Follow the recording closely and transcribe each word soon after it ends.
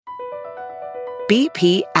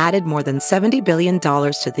BP added more than $70 billion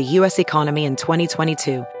to the U.S. economy in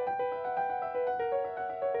 2022.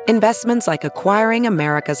 Investments like acquiring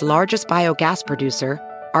America's largest biogas producer,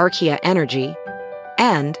 Archaea Energy,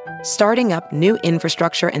 and starting up new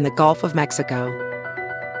infrastructure in the Gulf of Mexico.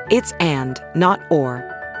 It's and, not or.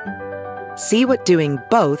 See what doing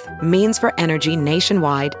both means for energy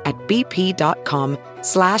nationwide at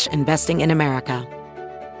bp.com/investing in America.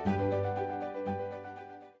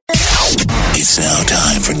 It's now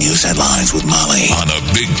time for news headlines with Molly on the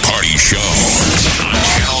Big Party Show on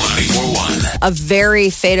Channel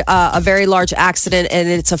 94.1. A very large accident, and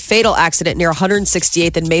it's a fatal accident near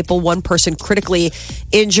 168th and Maple. One person critically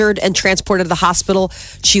injured and transported to the hospital.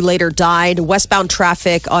 She later died. Westbound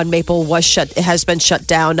traffic on Maple has been shut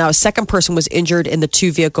down. Now, a second person was injured in the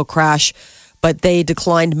two-vehicle crash, but they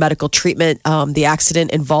declined medical treatment. The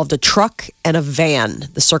accident involved a truck and a van.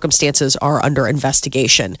 The circumstances are under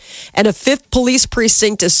investigation. And a fifth police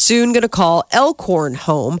precinct is soon going to call Elkhorn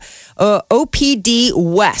home. OPD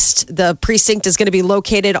West. The precinct is going to be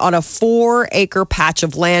located on a 4-acre patch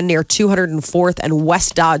of land near 204th and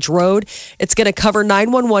West Dodge Road. It's going to cover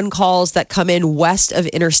 911 calls that come in west of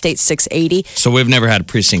Interstate 680. So we've never had a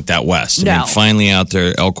precinct that west. No. I mean, finally out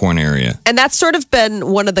there, Elkhorn area. And that's sort of been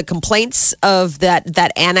one of the complaints of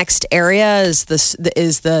that annexed area is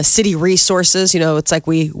the city resources. You know, it's like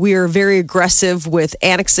we are very aggressive with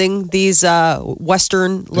annexing these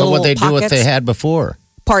western little what they pockets. do what they had before.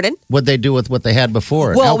 Pardon? What they do with what they had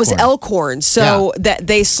before. Well, it was Elkhorn, so that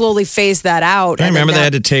they slowly phased that out. I remember they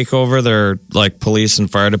had to take over their police and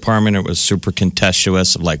fire department. It was super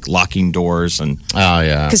contentious, of locking doors and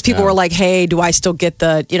because people were like, "Hey, do I still get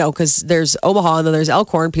the because there's Omaha and then there's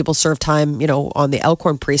Elkhorn. People serve time on the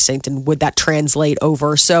Elkhorn precinct, and would that translate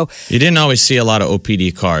over?" So you didn't always see a lot of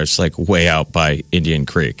OPD cars way out by Indian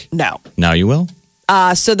Creek. No, now you will.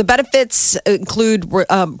 So the benefits include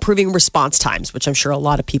improving response times, which I'm sure a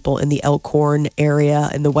lot of people in the Elkhorn area,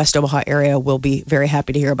 in the West Omaha area, will be very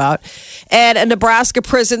happy to hear about. And a Nebraska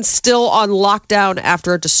prison still on lockdown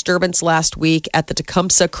after a disturbance last week at the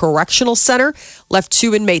Tecumseh Correctional Center left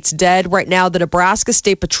 2 inmates dead. Right now, the Nebraska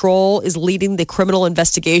State Patrol is leading the criminal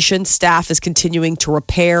investigation. Staff is continuing to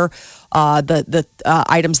repair the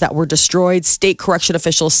items that were destroyed. State correction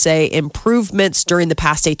officials say improvements during the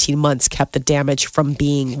past 18 months kept the damage from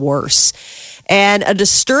being worse. And a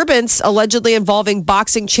disturbance allegedly involving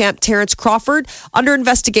boxing champ Terrence Crawford under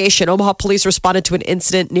investigation. Omaha police responded to an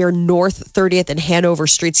incident near North 30th and Hanover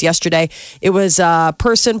Streets yesterday. It was a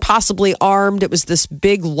person possibly armed. It was this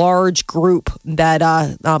big, large group that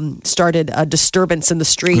started a disturbance in the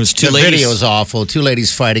street. The video is awful. 2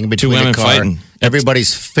 ladies fighting between the car. Fighting.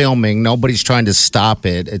 Everybody's filming. Nobody's trying to stop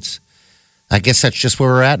it. I guess that's just where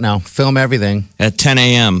we're at now. Film everything. At 10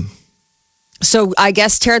 a.m. So I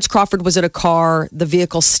guess Terrence Crawford was in a car. The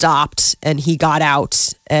vehicle stopped, and he got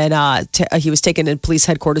out, and he was taken to police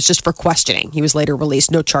headquarters just for questioning. He was later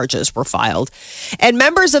released. No charges were filed. And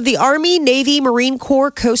members of the Army, Navy, Marine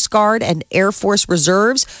Corps, Coast Guard, and Air Force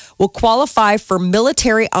Reserves will qualify for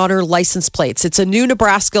military honor license plates. It's a new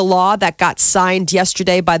Nebraska law that got signed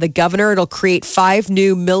yesterday by the governor. It'll create 5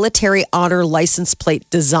 new military honor license plate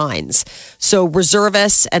designs. So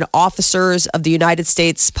reservists and officers of the United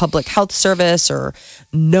States Public Health Service or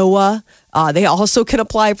NOAA, they also can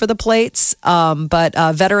apply for the plates. But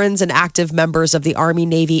veterans and active members of the Army,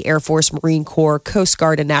 Navy, Air Force, Marine Corps, Coast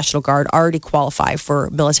Guard, and National Guard already qualify for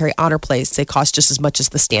military honor plates. They cost just as much as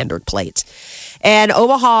the standard plate. And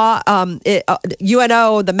Omaha,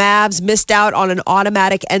 UNO, the Mavs missed out on an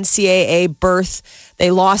automatic NCAA berth.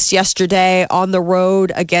 They lost yesterday on the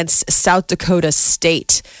road against South Dakota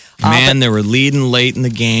State. Man, they were leading late in the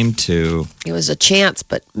game, too. It was a chance,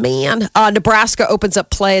 but man. Nebraska opens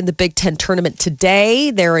up play in the Big Ten tournament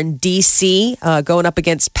today. They're in D.C., going up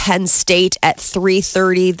against Penn State at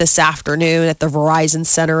 3:30 this afternoon at the Verizon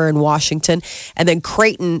Center in Washington. And then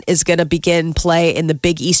Creighton is going to begin play in the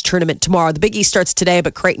Big East tournament tomorrow. The Big East starts today,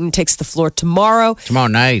 but Creighton takes the floor tomorrow. Tomorrow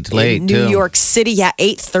night, late, in New York City. Yeah,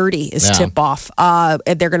 8:30 is tip-off.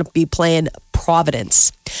 And they're going to be playing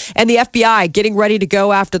Providence. And the FBI getting ready to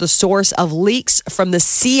go after the source of leaks from the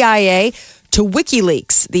CIA to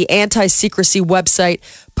WikiLeaks. The anti-secrecy website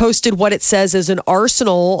posted what it says is an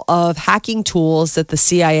arsenal of hacking tools that the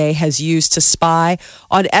CIA has used to spy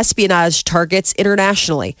on espionage targets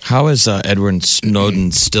internationally. How is Edward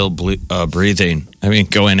Snowden still breathing? I mean,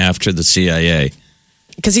 going after the CIA?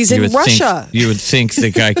 Because he's in Russia. You would think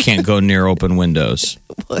the guy can't go near open windows.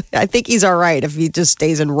 I think he's all right if he just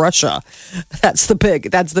stays in Russia. That's the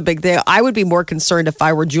big thing. I would be more concerned if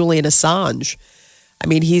I were Julian Assange. I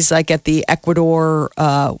mean, he's like at the Ecuador.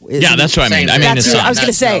 Yeah, that's what I mean. I mean, that's who I was going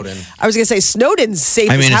to say. Snowden. I was going to say Snowden's safe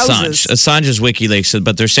I mean, as houses. Assange's WikiLeaks,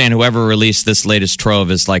 but they're saying whoever released this latest trove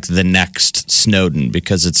is like the next Snowden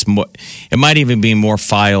because it might even be more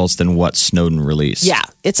files than what Snowden released. Yeah,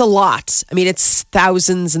 it's a lot. I mean, it's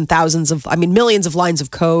thousands and thousands of, millions of lines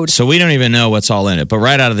of code. So we don't even know what's all in it. But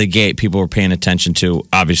right out of the gate, people were paying attention to,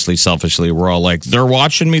 obviously, selfishly, we're all like, they're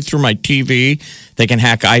watching me through my TV. They can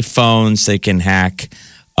hack iPhones. They can hack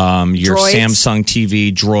your Droids. Samsung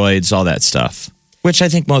TV, droids, all that stuff. Which I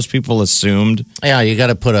think most people assumed. Yeah, you got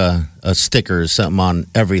to put a sticker or something on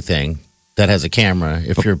everything that has a camera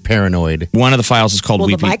if you're paranoid. One of the files is called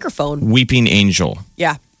The microphone. Weeping Angel.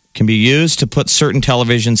 Yeah. Can be used to put certain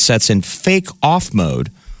television sets in fake off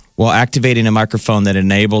mode while activating a microphone that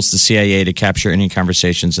enables the CIA to capture any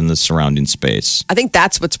conversations in the surrounding space. I think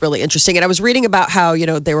that's what's really interesting. And I was reading about how,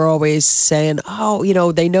 they were always saying,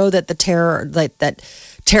 they know that that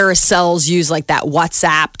terrorist cells use like that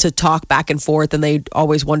WhatsApp to talk back and forth. And they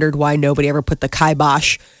always wondered why nobody ever put the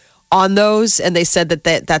kibosh on those. And they said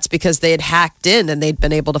that's because they had hacked in and they'd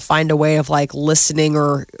been able to find a way of like listening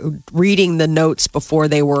or reading the notes before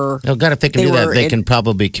they were. Oh, God, if they can do that, they can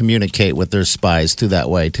probably communicate with their spies through that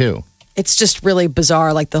way, too. It's just really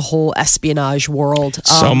bizarre, like the whole espionage world.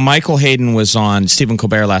 So Michael Hayden was on Stephen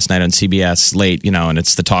Colbert last night on CBS late, and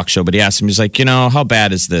it's the talk show. But he asked him, he's like, how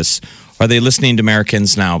bad is this? Are they listening to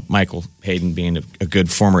Americans? Now, Michael Hayden, being a good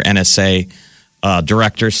former NSA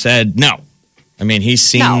director, said no. I mean, he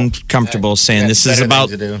seemed comfortable saying this is about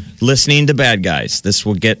listening to bad guys. This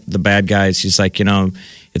will get the bad guys. He's like,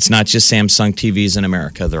 it's not just Samsung TVs in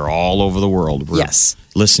America. They're all over the world. We're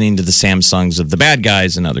listening to the Samsungs of the bad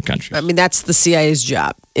guys in other countries. I mean, that's the CIA's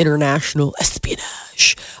job, international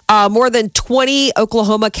espionage. More than 20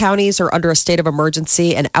 Oklahoma counties are under a state of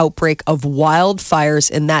emergency, an outbreak of wildfires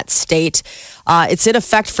in that state. It's in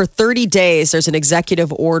effect for 30 days. There's an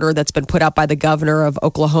executive order that's been put out by the governor of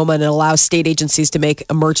Oklahoma, and it allows state agencies to make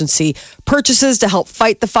emergency purchases to help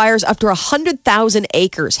fight the fires. Up to 100,000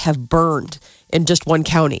 acres have burned in just one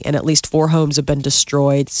county, and at least 4 homes have been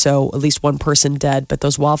destroyed. So at least one person dead. But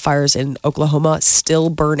those wildfires in Oklahoma still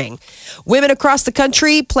burning. Women across the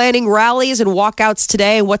country planning rallies and walkouts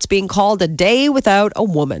today in what's being called a day without a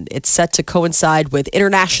woman. It's set to coincide with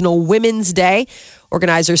International Women's Day.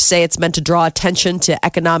 Organizers say it's meant to draw attention to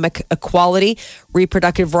economic equality,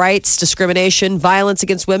 reproductive rights, discrimination, violence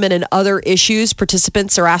against women, and other issues.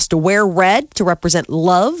 Participants are asked to wear red to represent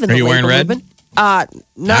love in the labor movement.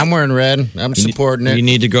 No. I'm wearing red. I'm supporting it. You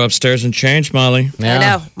need to go upstairs and change, Molly. Yeah. I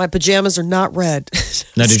know. My pajamas are not red.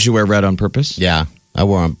 Now, did you wear red on purpose? Yeah, I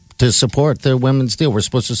wore them to support the women's deal. We're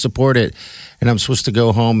supposed to support it, and I'm supposed to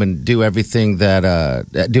go home and do everything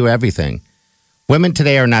do everything. Women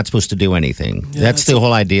today are not supposed to do anything. Yeah, that's the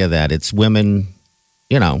whole idea that it's women,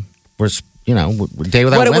 we're day without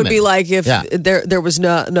women. What it would be like if there was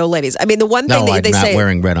no ladies. I mean, the one thing that they say. I'm not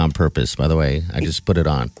wearing red on purpose, by the way. I just put it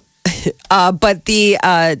on. But the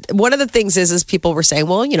one of the things is people were saying,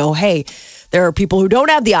 well, hey, there are people who don't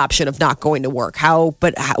have the option of not going to work.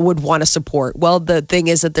 But would want to support. Well, the thing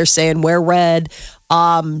is that they're saying wear red.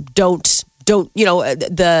 Don't.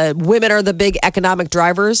 The women are the big economic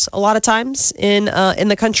drivers a lot of times in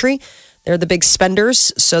the country. They're the big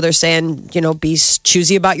spenders. So they're saying, be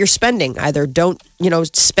choosy about your spending. Either don't,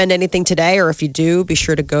 spend anything today, or if you do, be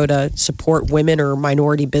sure to go to support women or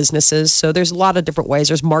minority businesses. So there's a lot of different ways.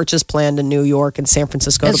 There's marches planned in New York and San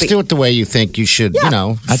Francisco. Let's do it the way you think you should,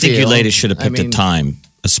 I think you ladies should have picked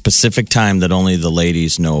a specific time that only the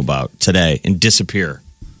ladies know about today and disappear.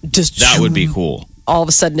 That would be cool. All of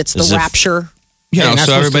a sudden, it's the rapture.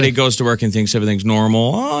 So everybody goes to work and thinks everything's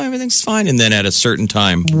normal. Oh, everything's fine. And then at a certain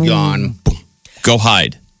time, gone. Boom, go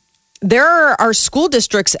hide. There are school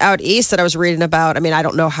districts out east that I was reading about. I mean, I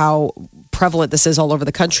don't know how prevalent this is all over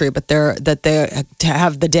the country, but they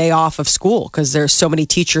have the day off of school because there's so many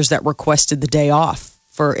teachers that requested the day off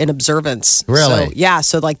in observance. Really?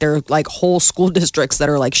 So like there are like whole school districts that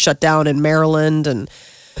are like shut down in Maryland and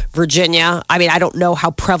Virginia. I mean, I don't know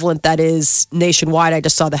how prevalent that is nationwide. I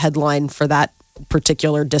just saw the headline for that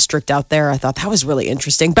particular district out there. I thought that was really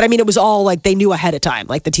interesting. But I mean, it was all like they knew ahead of time.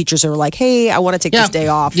 Like the teachers are like, hey, I want to take this day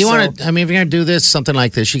off. If you're going to do this, something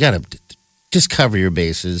like this, you got to just cover your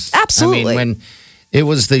bases. Absolutely. I mean, when it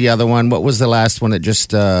was the other one, what was the last one that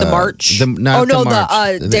just... the march?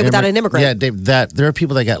 The Day Without an Immigrant. Yeah, there are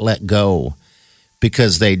people that got let go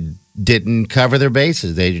because they didn't cover their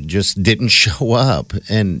bases. They just didn't show up.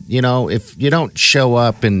 And, if you don't show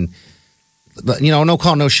up and... no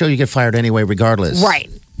call, no show, you get fired anyway, regardless. Right.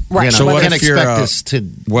 Right. You know, So we what can't if you're expect a- this to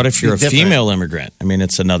What if you're a be different. female immigrant? I mean,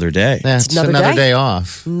 it's another day. Yeah, it's another another day. day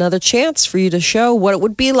off. Another chance for you to show what it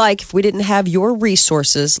would be like if we didn't have your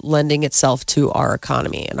resources lending itself to our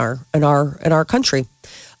economy and our country.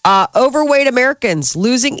 Overweight Americans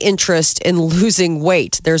losing interest in losing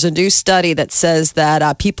weight. There's a new study that says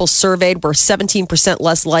that people surveyed were 17%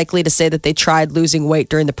 less likely to say that they tried losing weight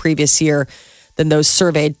during the previous year than those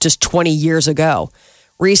surveyed just 20 years ago.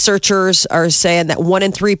 Researchers are saying that 1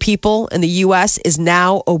 in 3 people in the U.S. is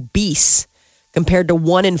now obese compared to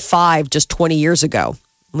 1 in 5 just 20 years ago.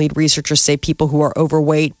 Lead researchers say people who are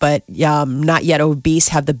overweight but not yet obese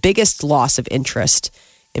have the biggest loss of interest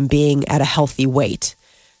in being at a healthy weight.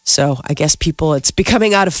 So I guess it's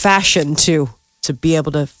becoming out of fashion to be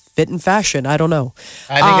able to fit in fashion. I don't know.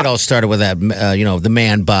 I think it all started with that, the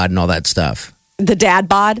man bod and all that stuff. The dad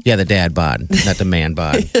bod? Yeah, the dad bod, not the man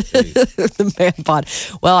bod. The man bod.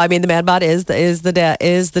 Well, I mean, the man bod is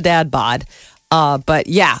the dad bod. But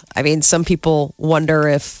yeah, I mean, some people wonder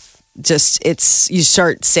if you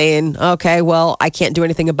start saying, okay, well, I can't do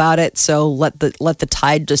anything about it, so let the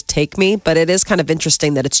tide just take me. But it is kind of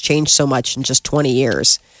interesting that it's changed so much in just 20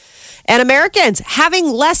 years. And Americans having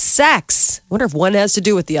less sex. I wonder if one has to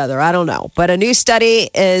do with the other. I don't know. But a new study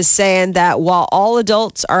is saying that while all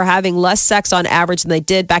adults are having less sex on average than they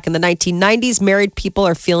did back in the 1990s, married people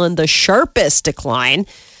are feeling the sharpest decline.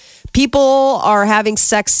 People are having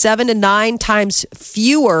sex 7 to 9 times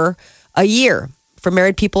fewer a year. For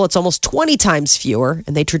married people, it's almost 20 times fewer,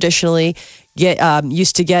 and they traditionally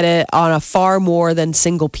used to get it on a far more than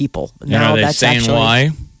single people. And are they saying why?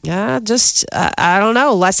 Yeah, just I don't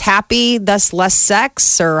know. Less happy, thus less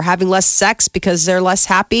sex, or having less sex because they're less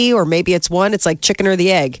happy, or maybe it's one. It's like chicken or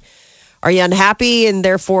the egg. Are you unhappy and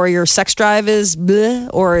therefore your sex drive is bleh,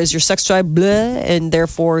 or is your sex drive bleh and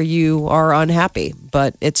therefore you are unhappy?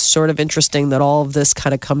 But it's sort of interesting that all of this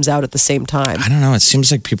kind of comes out at the same time. I don't know. It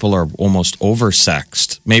seems like people are almost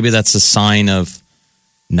oversexed. Maybe that's a sign of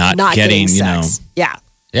not getting, sex. Yeah.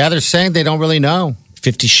 Yeah, they're saying they don't really know.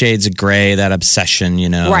 50 Shades of Grey, that obsession,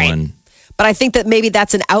 Right. And but I think that maybe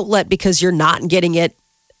that's an outlet because you're not getting it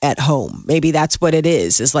at home. Maybe that's what it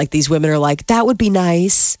is like these women are like, that would be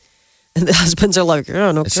nice. And the husbands are like,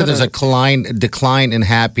 oh, no. So there's a decline in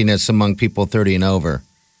happiness among people 30 and over.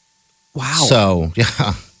 Wow. So,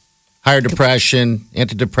 yeah, higher depression,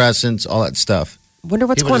 antidepressants, all that stuff. Wonder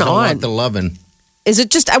what's People going just don't on. like the loving. Is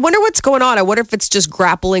it just, I wonder what's going on. I wonder if it's just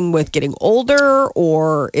grappling with getting older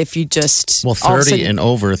or if you just. Well, all of a 30 sudden- and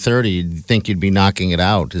over 30, you'd think you'd be knocking it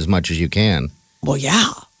out as much as you can. Well,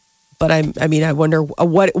 yeah. But I mean, I wonder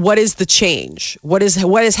what is the change? What has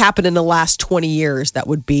happened in the last 20 years that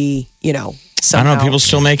would be, I don't somehow. know. People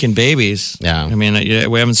still making babies. Yeah. I mean,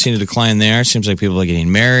 we haven't seen a decline there. Seems like people are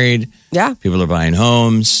getting married. Yeah. People are buying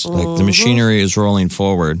homes. Like the machinery is rolling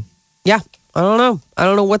forward. Yeah. I don't know. I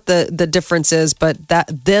don't know what the difference is, but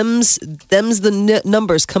them's the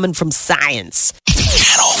numbers coming from science.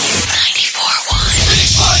 Channel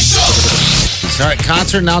 94.1. All right,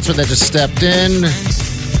 concert announcer that just stepped in.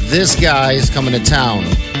 This guy is coming to town.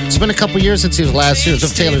 It's been a couple years since he was last year. It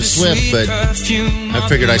was of Taylor Swift, but I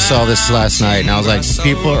figured I saw this last night, and I was like,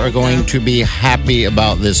 people are going to be happy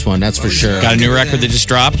about this one. That's for sure. Got a new record that just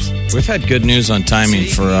dropped. We've had good news on timing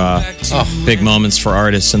for big moments for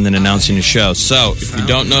artists and then announcing a show. So if you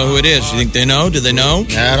don't know who it is, you think they know? Do they know?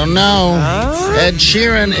 I don't know. Ed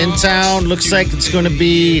Sheeran in town. Looks like it's going to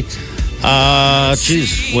be...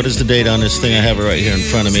 what is the date on this thing? I have it right here in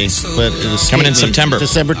front of me. But it's Coming in September.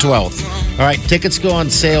 December 12th. All right, tickets go on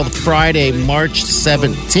sale Friday, March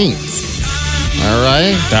 17th. All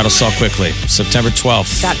right. That'll sell quickly. September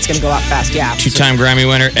 12th. That's going to go out fast, yeah. Two-time Grammy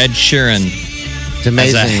winner Ed Sheeran It's as a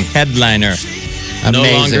amazing. headliner. No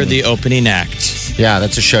Amazing. longer the opening act. Yeah,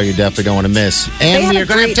 that's a show you definitely don't want to miss. And had we a are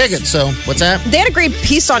going to have great- tickets. So, what's that? They had a great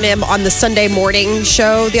piece on him on the Sunday morning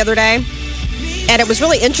show the other day. And it was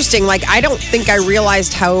really interesting. Like, I don't think I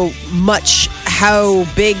realized how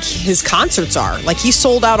big his concerts are. Like, he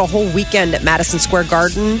sold out a whole weekend at Madison Square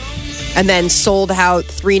Garden and then sold out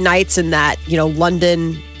 3 nights in that,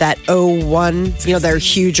 London, that O1, their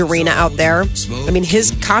huge arena out there. I mean,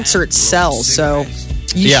 his concerts sell. So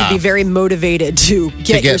you Yeah. should be very motivated to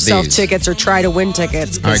get yourself these. tickets or try to win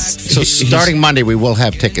tickets. All right. 'cause- So, starting Monday, we will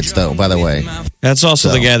have tickets, though, by the way. That's also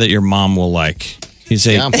So. the guy that your mom will like. He's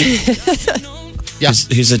a Yeah. Yeah.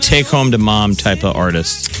 he's a take home to mom type of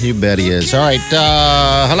artist. You bet he is. All right.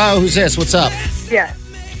 Hello. Who's this? What's up? Yes.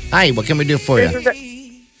 Hi. What can we do for This you? is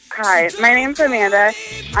hi, my name's Amanda.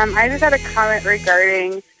 I just had a comment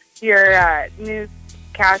regarding your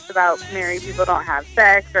newscast about married people don't have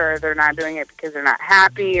sex or they're not doing it because they're not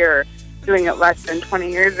happy or doing it less than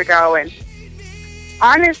 20 years ago. And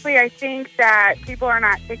Honestly, I think that people are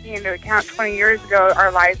not taking into account 20 years ago,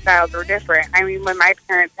 our lifestyles were different. I mean, when my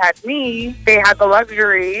parents had me, they had the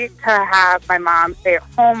luxury to have my mom stay at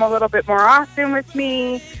home a little bit more often with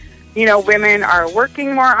me. You know, women are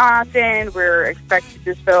working more often. We're expected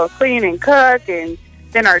to still clean and cook, and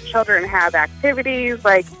then our children have activities.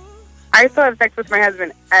 Like, I still have sex with my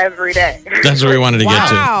husband every day. That's what we wanted to get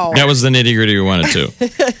Wow. to. That was the nitty gritty we wanted to.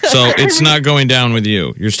 So it's not going down with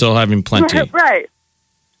you. You're still having plenty. Right.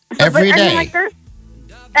 Every I day. mean, like, there's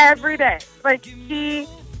every day. Like,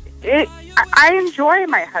 I enjoy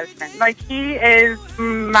my husband. Like, he is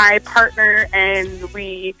my partner, and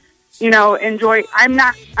we, enjoy. I'm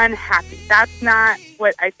not unhappy. That's not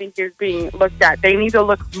what I think is being looked at. They need to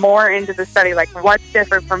look more into the study, like, what's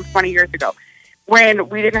different from 20 years ago. When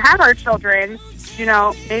we didn't have our children,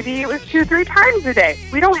 maybe it was 2-3 times a day.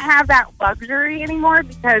 We don't have that luxury anymore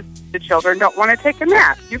because the children don't want to take a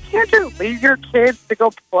nap. You can't just leave your kids to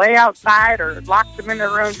go play outside or lock them in their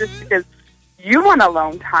room just because you want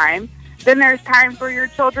alone time. Then there's times where your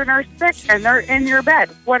children are sick and they're in your bed.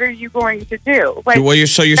 What are you going to do? Like, Well, you're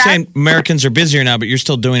saying Americans are busier now, but you're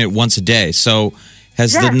still doing it once a day. So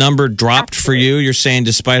has the Yes, number dropped for absolutely. you? You're saying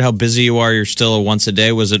despite how busy you are, you're still a once a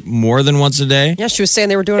day. Was it more than once a day? Yeah, she was saying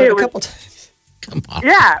they were doing it It a was- couple times.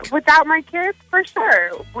 Yeah, without my kids, for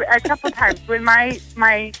sure. A couple times when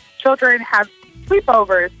my children have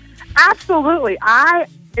sleepovers, absolutely. I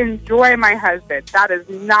enjoy my husband. That is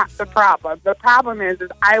not the problem. The problem is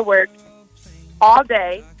I work all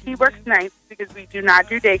day. He works nights because we do not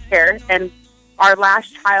do daycare, and our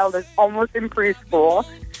last child is almost in preschool.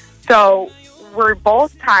 So we're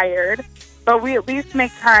both tired, but we at least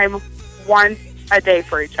make time once a day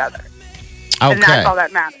for each other. And Okay. that's all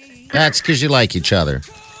that matters. That's because you like each other.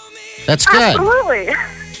 That's good. Absolutely.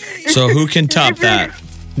 So who can top If you're- that?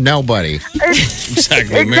 Nobody.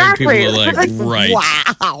 Exactly. Married people are like, right.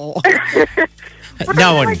 Wow. But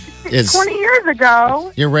No I one mean, like, is. 20 years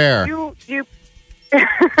ago, You're rare. you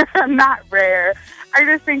not rare. I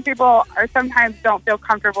just think people are sometimes don't feel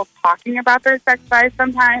comfortable talking about their sex life.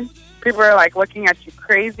 Sometimes people are like looking at you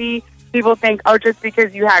crazy. People think, oh, just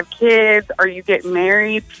because you have kids or you get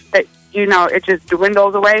married, that it just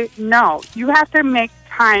dwindles away. No, you have to make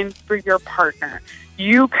time for your partner.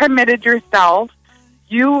 You committed yourself.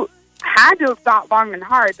 You had to have thought long and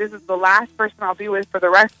hard. This is the last person I'll be with for the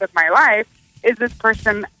rest of my life. Is this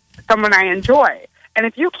person someone I enjoy? And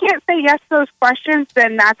if you can't say yes to those questions,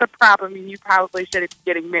 then that's a problem, and you probably shouldn't be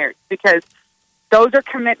getting married because those are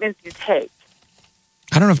commitments you take.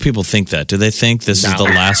 I don't know if people think that. Do they think this is the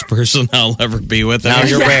last person I'll ever be with? Now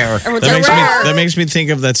you're rare. That makes me think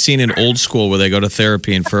of that scene in Old School where they go to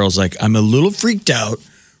therapy and Farrell's like, I'm a little freaked out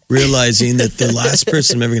realizing that the last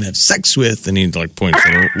person I'm ever going to have sex with, and he like points.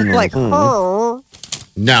 Like, oh.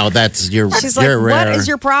 No, you're She's like, rare. what is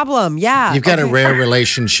your problem? Yeah. You've got a okay. rare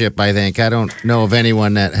relationship, I think. I don't know of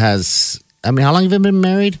anyone that has. I mean, how long have you been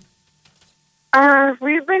married?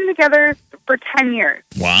 We've been together for 10 years.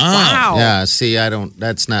 Wow. Yeah, see,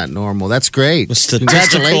 that's not normal. That's great. A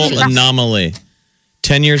statistical Congratulations. anomaly.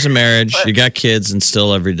 10 years of marriage, you got kids, and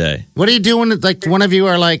still every day. What are you doing? Like, one of you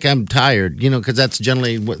are like, I'm tired, because that's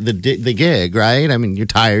generally the gig, right? I mean, you're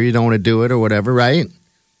tired, you don't want to do it or whatever, right?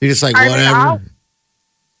 You're just like, whatever.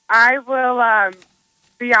 I will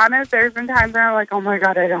be honest, there's been times where I'm like, oh my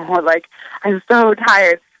God, I'm so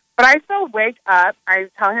tired. But I still wake up. I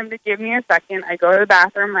tell him to give me a second. I go to the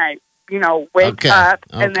bathroom. I, wake up,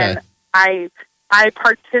 and then I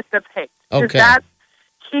participate. 'Cause Okay. that's,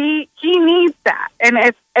 he needs that. And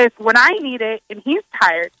if when I need it and he's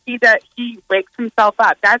tired, he wakes himself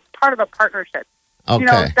up. That's part of a partnership. Okay.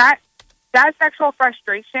 That sexual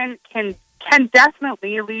frustration can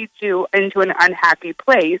definitely lead you into an unhappy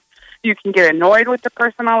place. You can get annoyed with the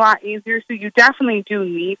person a lot easier. So you definitely do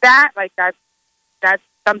need that. Like that's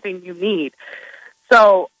something you need.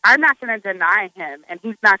 So I'm not going to deny him, and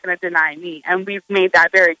he's not going to deny me. And we've made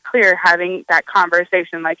that very clear, having that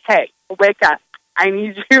conversation. Like, hey, wake up! I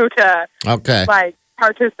need you to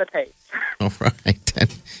participate. All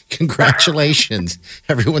right. Congratulations.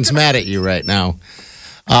 Everyone's mad at you right now.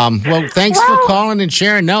 Well, thanks for calling and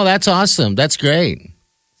sharing. No, that's awesome. That's great.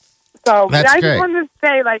 So That's I great. just wanted to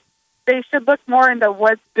say, like, they should look more into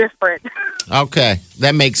what's different. Okay.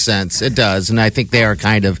 That makes sense. It does. And I think they are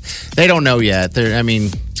they don't know yet.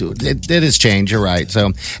 It is change. You're right.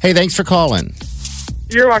 So, hey, thanks for calling.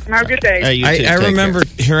 You're welcome. Have a good day. Hey, you too. I Take remember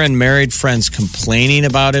care. hearing married friends complaining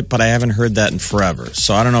about it, but I haven't heard that in forever.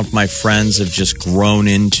 So I don't know if my friends have just grown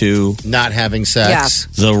into Not having sex.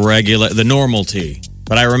 the normality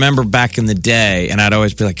But I remember back in the day, and I'd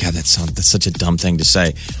always be like, God, that's such a dumb thing to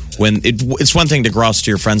say. When it's one thing to grouse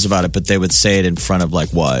to your friends about it, but they would say it in front of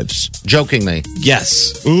like wives. Jokingly.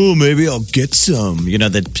 Yes. Oh, maybe I'll get some. You know,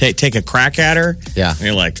 they take a crack at her. Yeah. And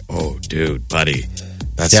you're like, oh, dude, buddy.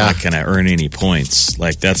 That's not going to earn any points.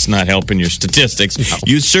 Like, that's not helping your statistics. No.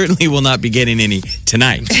 You certainly will not be getting any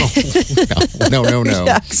tonight. No.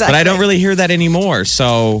 Yeah, exactly. But I don't really hear that anymore.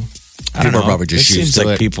 So, I don't know. People are probably just it used seems to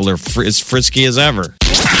like it. people are as frisky as ever.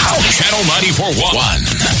 Channel 94.1.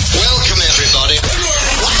 Welcome, everybody.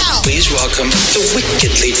 Wow. Please welcome the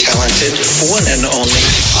wickedly talented one and only.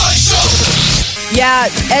 Yeah,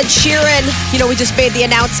 Ed Sheeran, we just made the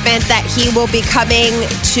announcement that he will be coming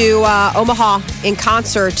to Omaha in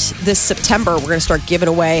concert this September. We're going to start giving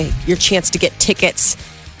away your chance to get tickets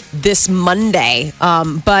this Monday.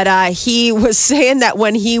 But he was saying that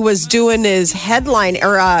when he was doing his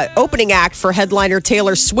opening act for headliner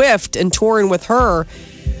Taylor Swift and touring with her,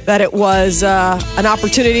 that it was an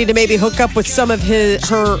opportunity to maybe hook up with some of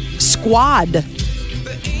her squad.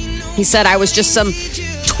 He said, I was just some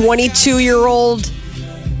 22-year-old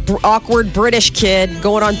awkward British kid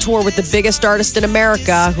going on tour with the biggest artist in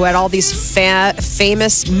America who had all these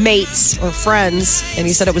famous mates or friends. And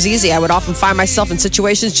he said it was easy. I would often find myself in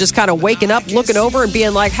situations just kind of waking up, looking over and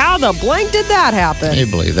being like, how the blank did that happen? I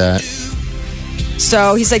believe that.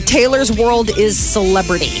 So he said Taylor's world is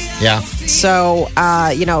celebrity. Yeah. So,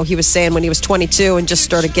 he was saying when he was 22 and just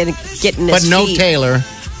started getting his But no feet. Taylor.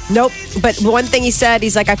 Nope. But one thing he said,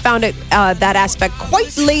 he's like, I found it, that aspect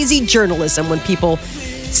quite lazy journalism when people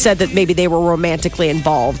said that maybe they were romantically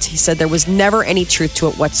involved. He said there was never any truth to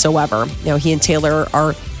it whatsoever. He and Taylor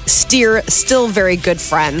are still very good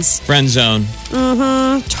friends. Friend zone.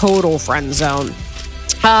 Mm-hmm. Total friend zone.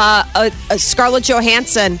 Scarlett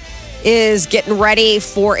Johansson is getting ready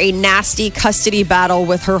for a nasty custody battle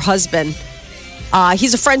with her husband.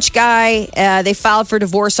 He's a French guy. They filed for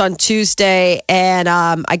divorce on Tuesday, and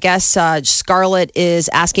I guess Scarlett is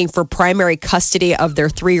asking for primary custody of their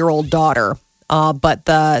 3-year-old daughter. But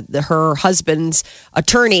her husband's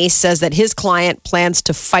attorney says that his client plans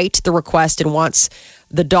to fight the request and wants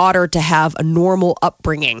the daughter to have a normal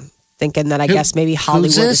upbringing. Thinking that I guess maybe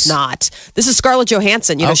Hollywood is not. This is Scarlett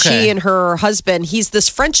Johansson. She and her husband, he's this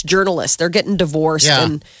French journalist. They're getting divorced. Yeah.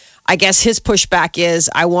 And I guess his pushback is,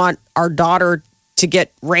 I want our daughter to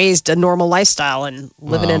get raised a normal lifestyle, and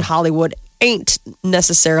living in Hollywood ain't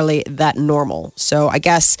necessarily that normal. So I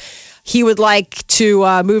guess he would like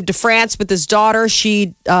to move to France with his daughter.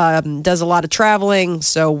 She does a lot of traveling,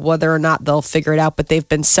 so whether or not they'll figure it out. But they've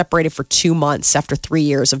been separated for 2 months after 3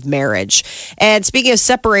 years of marriage. And speaking of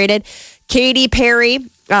separated, Katy Perry,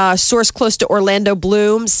 source close to Orlando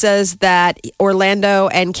Bloom, says that Orlando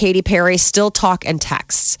and Katy Perry still talk and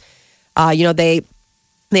text.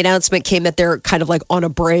 The announcement came that they're kind of like on a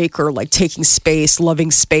break or like taking space,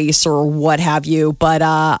 loving space or what have you. But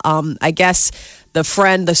I guess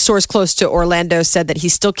the source close to Orlando said that he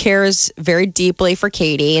still cares very deeply for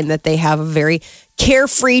Katy and that they have a very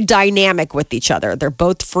carefree dynamic with each other. They're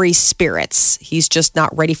both free spirits. He's just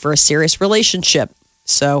not ready for a serious relationship.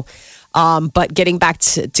 So, but getting back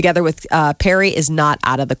together with Perry is not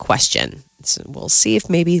out of the question. So we'll see if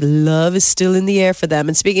maybe love is still in the air for them.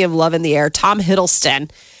 And speaking of love in the air, Tom Hiddleston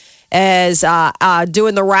is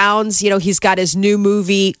doing the rounds. He's got his new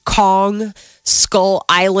movie, Kong Skull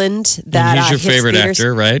Island. That and he's your favorite theaters.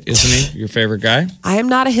 actor, right? Isn't he your favorite guy? I am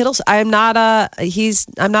not a Hiddleston. I'm not a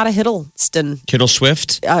Hiddleston. Kittle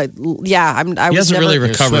Swift? Yeah, He hasn't really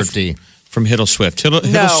recovered Swifty. from Hiddle Swift.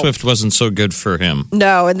 Hiddle Swift wasn't so good for him.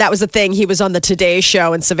 No, and that was the thing. He was on the Today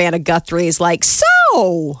Show, and Savannah Guthrie's like,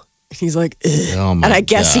 so. He's like, ugh. Oh my and I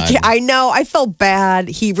guess God. I know, I felt bad.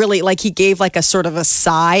 He really, he gave like a sort of a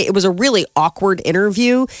sigh. It was a really awkward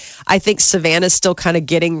interview. I think Savannah's still kind of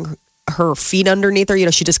getting her feet underneath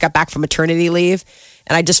her. She just got back from maternity leave.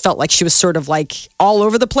 And I just felt like she was sort of like all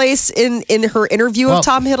over the place in her interview of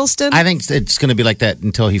Tom Hiddleston. I think it's going to be like that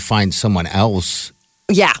until he finds someone else.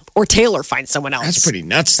 Yeah, or Taylor finds someone else. That's pretty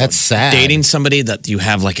nuts. That's sad. Dating somebody that you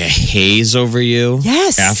have like a haze over you.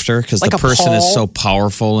 Yes. After, because Like the a person is pall. so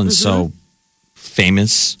powerful and so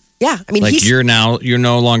famous. Yeah, I mean, Like you're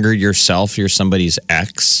no longer yourself. You're somebody's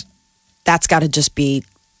ex. that's got to just be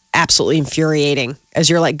absolutely infuriating as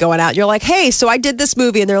you're like going out. You're like, hey, so I did this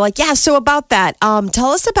movie. And they're like, yeah, so about that.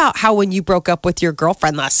 Tell us about how when you broke up with your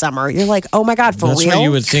girlfriend last summer. You're like, oh my God, for That's real? why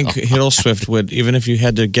you would think Hiddle Swift would, even if you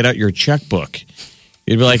had to get out your checkbook,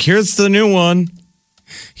 you'd be like, here's the new one.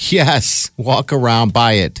 Yes. Walk around,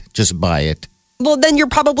 buy it. Just buy it. Well, then you're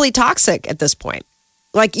probably toxic at this point.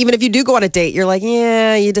 Like, even if you do go on a date, you're like,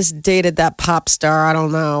 yeah, you just dated that pop star. I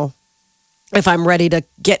don't know. if I'm ready to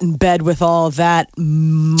get in bed with all of that I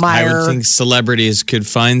mire. would think celebrities could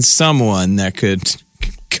find someone that could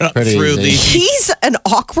cut Pretty through easy. He's an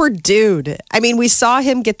awkward dude. I mean, we saw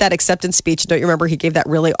him get that acceptance speech. Don't you remember? He gave that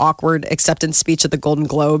really awkward acceptance speech at the Golden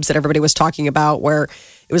Globes that everybody was talking about, where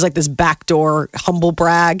it was like this backdoor humble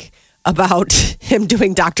brag about him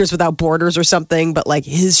doing Doctors Without Borders or something, but like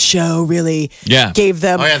his show really gave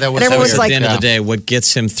them. Oh, yeah, that was and everyone's weird. like, At the end of the day, what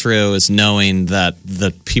gets him through is knowing that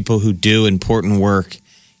the people who do important work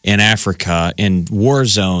in Africa in war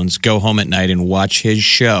zones go home at night and watch his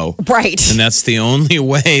show. right. And that's the only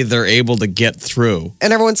way they're able to get through.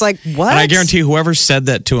 And everyone's like, what? And I guarantee whoever said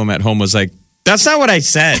that to him at home was like, that's not what I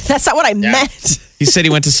said. That's not what I meant. He said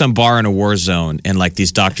he went to some bar in a war zone and like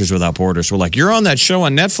these Doctors Without Borders were like, you're on that show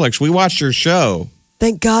on Netflix. We watched your show.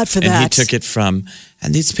 Thank God for And that. he took it from,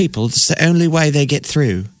 and these people, it's the only way they get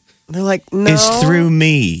through They're like, no. is through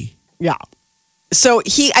me. Yeah. So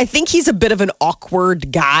I think he's a bit of an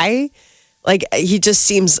awkward guy. Like he just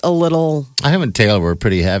seems a little. Him and Taylor were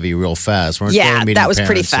pretty heavy real fast, weren't they? Yeah, Meeting that was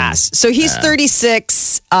pretty parents and- fast. So he's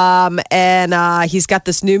 36, and he's got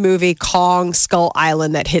this new movie, Kong Skull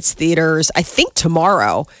Island, that hits theaters. I think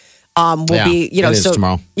tomorrow. Will be it is so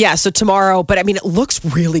tomorrow. Yeah, so tomorrow. But I mean, it looks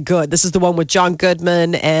really good. This is the one with John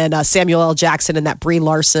Goodman and Samuel L. Jackson and that Brie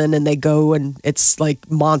Larson, and they go and it's like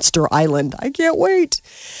Monster Island. I can't wait.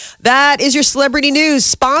 That is your celebrity news,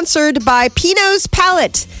 sponsored by Pinot's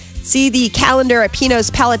Palette. See the calendar at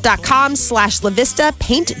pinospalette.com/LaVista.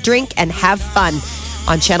 Paint, drink, and have fun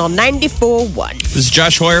on channel 94.1. This is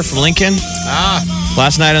Josh Hoyer from Lincoln.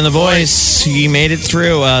 Last night on The Voice, he made it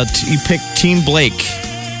through. He picked Team Blake.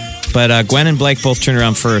 But Gwen and Blake both turned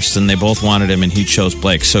around first, and they both wanted him, and he chose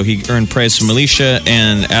Blake. So he earned praise from Alicia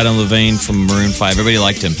and Adam Levine from Maroon 5. Everybody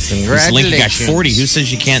liked him. Lincoln got 40. Who says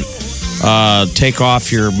you can't take off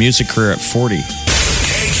your music career at 40?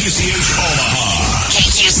 KQCH Omaha.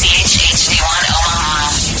 KQCH HD1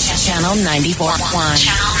 Omaha. Channel 94.1.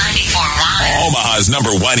 Channel 94.1. Omaha's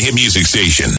 #1 hit music station.